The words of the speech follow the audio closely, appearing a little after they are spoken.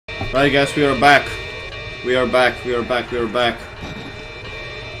Right guys, we are back. We are back, we are back, we are back.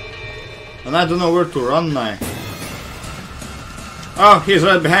 And I don't know where to run now. Oh, he's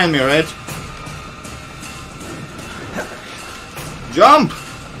right behind me, right? Jump!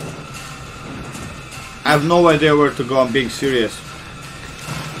 I have no idea where to go, I'm being serious.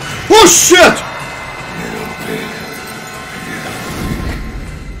 Oh shit!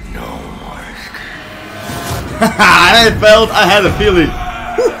 I felt, I had a feeling.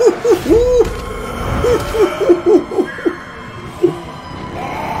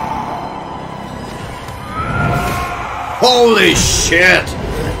 Holy shit!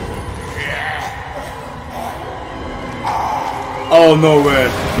 Oh no way!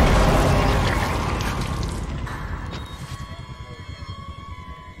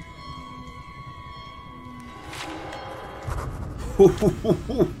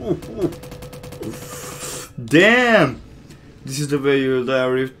 Damn! This is the way you die,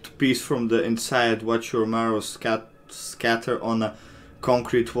 ripped to piece from the inside. Watch your marrow scatter on a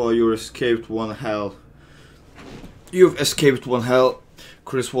concrete wall. You escaped one hell. You've escaped one hell,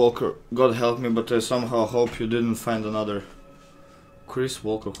 Chris Walker. God help me, but I somehow hope you didn't find another. Chris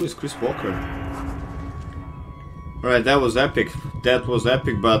Walker. Who is Chris Walker? Alright, that was epic. That was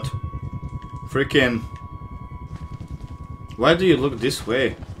epic, but freaking. Why do you look this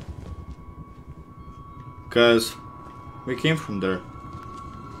way? Because we came from there.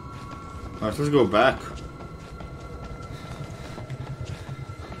 Alright, let's go back.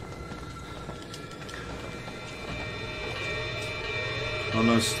 Oh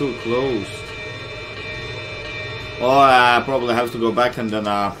no, it's still closed. Oh, I probably have to go back and then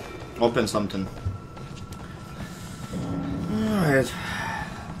open something. Alright.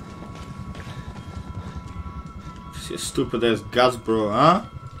 You stupid ass guts, bro, huh?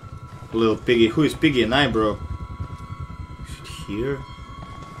 Little piggy. Who is Piggy and I, bro? Is it here?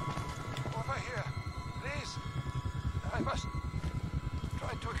 Over here, please. I must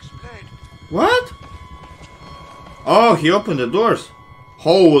try to explain. What? Oh, he opened the doors.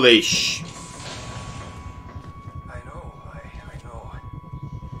 Holy sh! I know.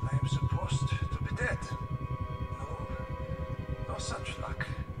 I am supposed to be dead. No such luck.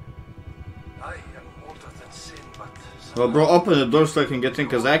 I am older than sin, but... Well, bro, open the door so I can get in,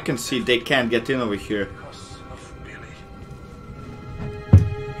 because I can see they can't get in over here. Because of Billy.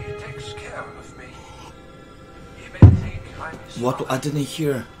 He takes care of me. He may think I'm his What? father. I didn't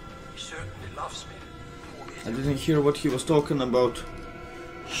hear. He certainly loves me. I didn't hear what he was talking about.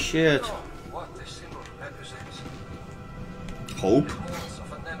 Shit. know what this symbol represents. Hope? The walls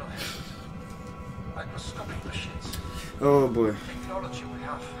of a nanohead. Microscopic machines. Oh boy. Technology we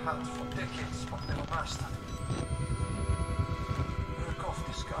have had for decades but never mastered. Murkoff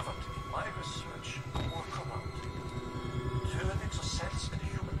discovered in my research a workaround. Turn exocells in the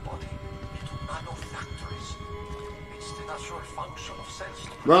human body into nanofactories. It's the natural function of cells.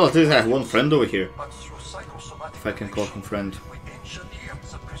 Well, at least I have one friend over here. But through psychosomatic If I can call him friend. we engineered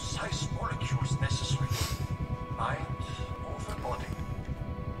the precise molecules necessary. Mind over body.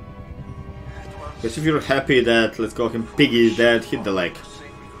 It was Guys, if you're happy that, let's call him Piggy is dead, hit the like. to say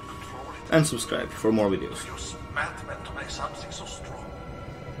we could control it. And subscribe for more videos. Use madmen to make something so strong.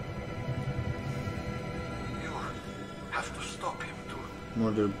 You have to stop him to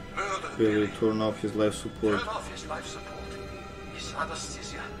Murder murder Billy, Billy. turn off his life support. Turn off his life support. His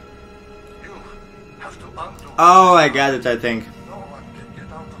anesthesia. You have to undo. Oh, I got it, I think. No one can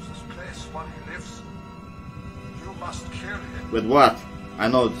get out of this place while he lives. You must kill him. With what? I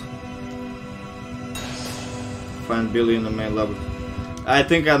know it. Find Billy in the main lab. I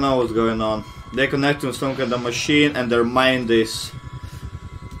think I know what's going on. They connect to some kind of machine and their mind is...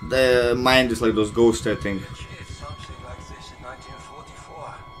 The mind is like those ghosts, I think. Achieved something like this in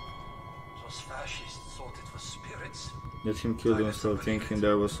 1944. Those fascists thought it was spirits. Let him kill himself thinking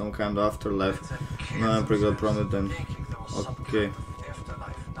there was some kind of afterlife. Then killed No, I'm pretty good themselves, promise then. thinking there was some Okay. kind of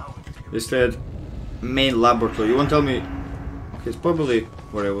afterlife. Now They said main laboratory. You won't tell me... Okay, it's probably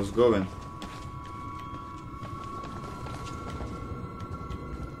where I was going.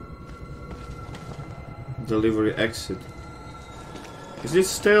 Delivery exit. Is it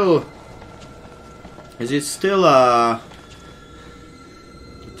still... Is it still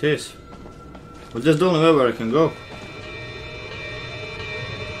It is. But that's the only way where I can go.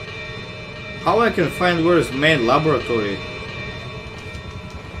 How I can find where is main laboratory?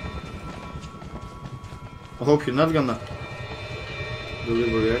 I hope you're not gonna...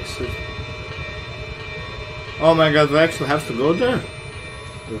 Delivery exit. Oh my god, we actually have to go there?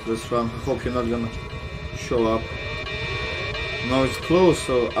 Let's run. I hope you're not gonna show up. No, it's closed,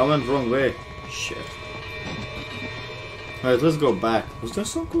 so I went wrong way. Shit. Alright, let's go back. Was there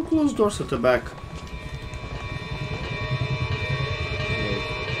some cool closed doors at the back?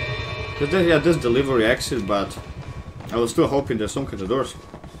 Yeah, this delivery exit, but I was still hoping there's some kind of doors.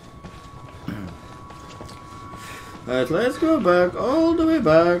 Alright, let's go back, all the way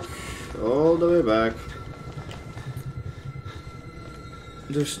back, all the way back.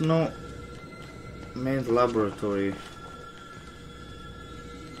 There's no main laboratory.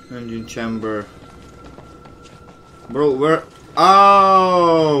 Engine chamber. Bro, where?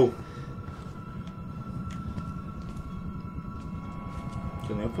 Oh!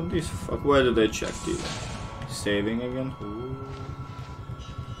 Can I open this? Fuck, why did I check this? Saving again? Ooh.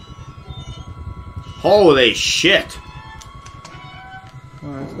 Holy shit!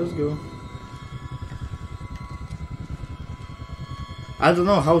 Alright, let's go. I don't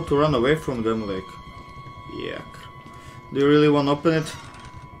know how to run away from them, like... Yuck. Do you really want to open it?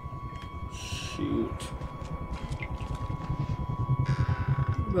 Shoot.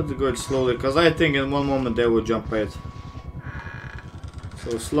 Let's go it slowly, because I think in one moment they will jump it.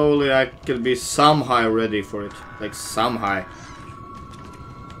 So slowly I can be somehow ready for it. Like somehow.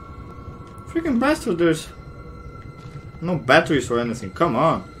 Freaking bastard, there's no batteries or anything. Come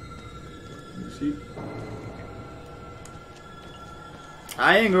on. You see?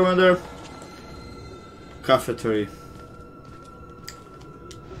 I ain't going there. Cafeteria.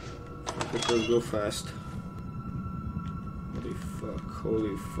 Okay, let's go fast. Holy fuck,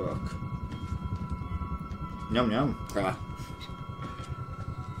 holy fuck. Yum yum. Ah.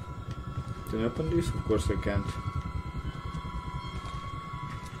 Can I open this? Of course I can't.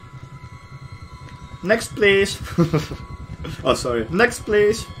 Next please! Oh sorry. Next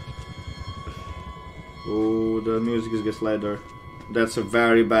please! Oh, the music is getting louder. That's a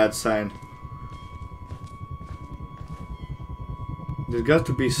very bad sign. There's got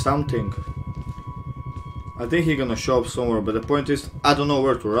to be something. I think he's gonna show up somewhere, but the point is, I don't know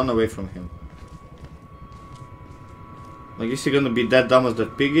where to run away from him. Like, is he gonna be that dumb as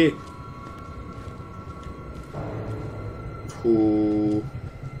that piggy? Who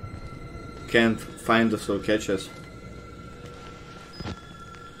can't find us or catch us.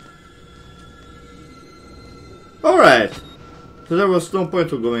 Alright! So there was no point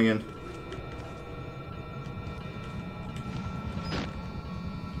to going in.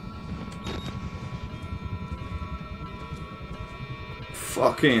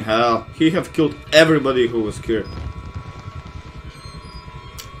 Fucking hell. He have killed everybody who was here.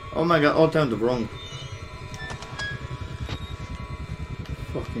 Oh my god, all time the wrong.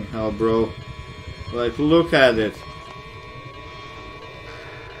 Fucking hell, bro. Like, look at it.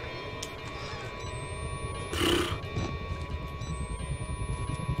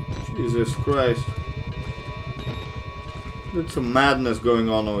 Jesus Christ. There's some madness going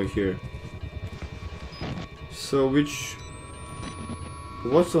on over here. So which...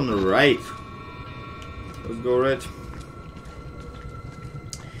 What's on the right? Let's go right.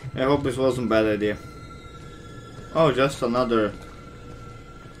 I hope this wasn't a bad idea. Oh, just another...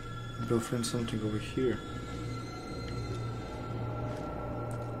 Go find something over here.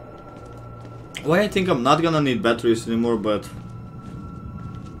 Why I think I'm not gonna need batteries anymore, but...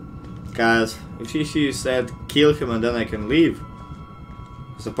 Guys, if she said kill him and then I can leave.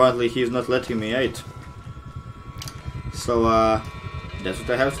 Because apparently he's not letting me out. So, that's what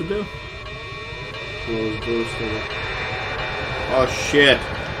I have to do. Close doors. Oh shit.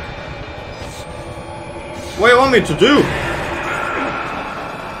 What do you want me to do?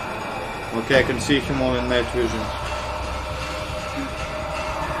 Okay, I can see him all in night vision.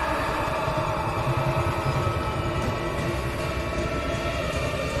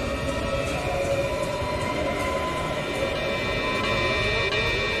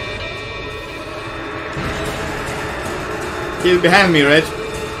 He's behind me, right?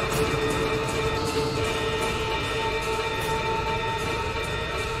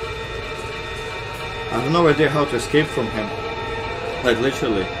 I have no idea how to escape from him. Like,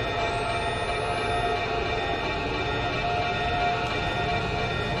 literally.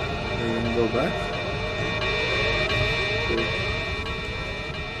 Are you gonna go back? Okay.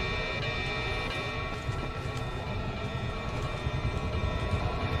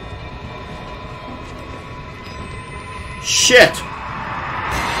 Shit!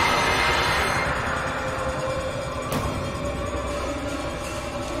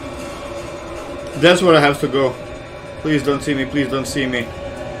 That's where I have to go. Please don't see me, please don't see me.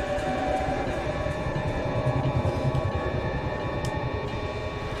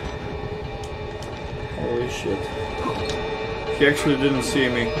 Holy shit. He actually didn't see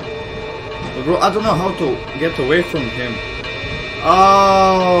me. But bro, I don't know how to get away from him.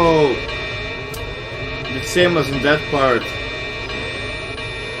 Oh! The same as in that part.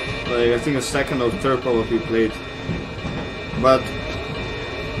 Like, I think a second or third probably played. But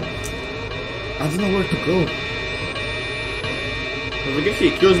I don't know where to go. Like, if he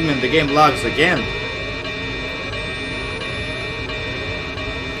kills me and the game lags again.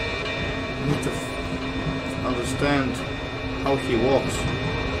 I need to understand how he walks.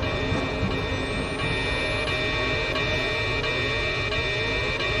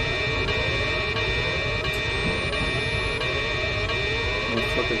 Oh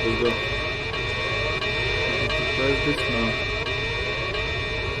fuck it, let's go. Where is this now?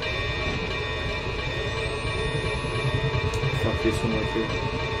 Fuck this one right here.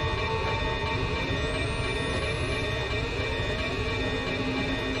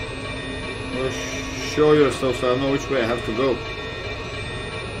 Well, show yourself so I know which way I have to go.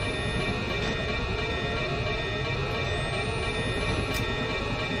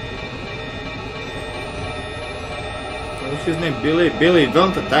 What's his name? Billy? Billy,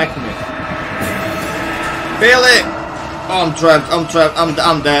 don't attack me. Billy! Oh, I'm trapped, I'm trapped, I'm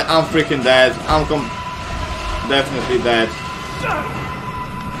dead, I'm freaking dead. Definitely dead.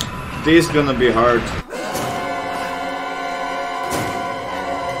 This is gonna be hard.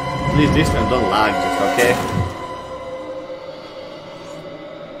 Please this time don't lag just, okay?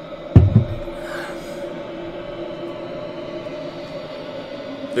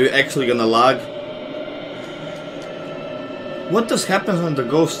 Are you actually gonna lag? What does happen when the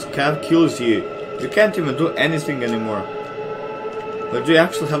ghost cat kills you? You can't even do anything anymore. Like, do you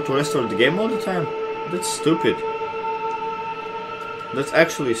actually have to restart the game all the time? That's stupid. That's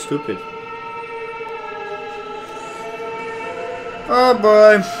actually stupid. Oh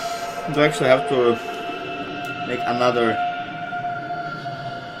boy. Do I actually have to make another...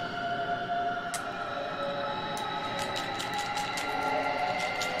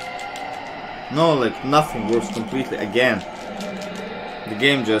 No, like, nothing works completely again. The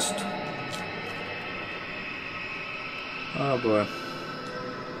game just... Oh boy.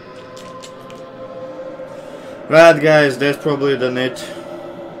 Right guys, that's probably the net.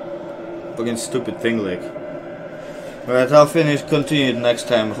 Fucking stupid thing like. Right, I'll continue it next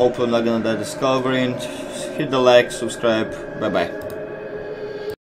time. Hopefully I'm not gonna die discovering. Hit the like, subscribe. Bye bye.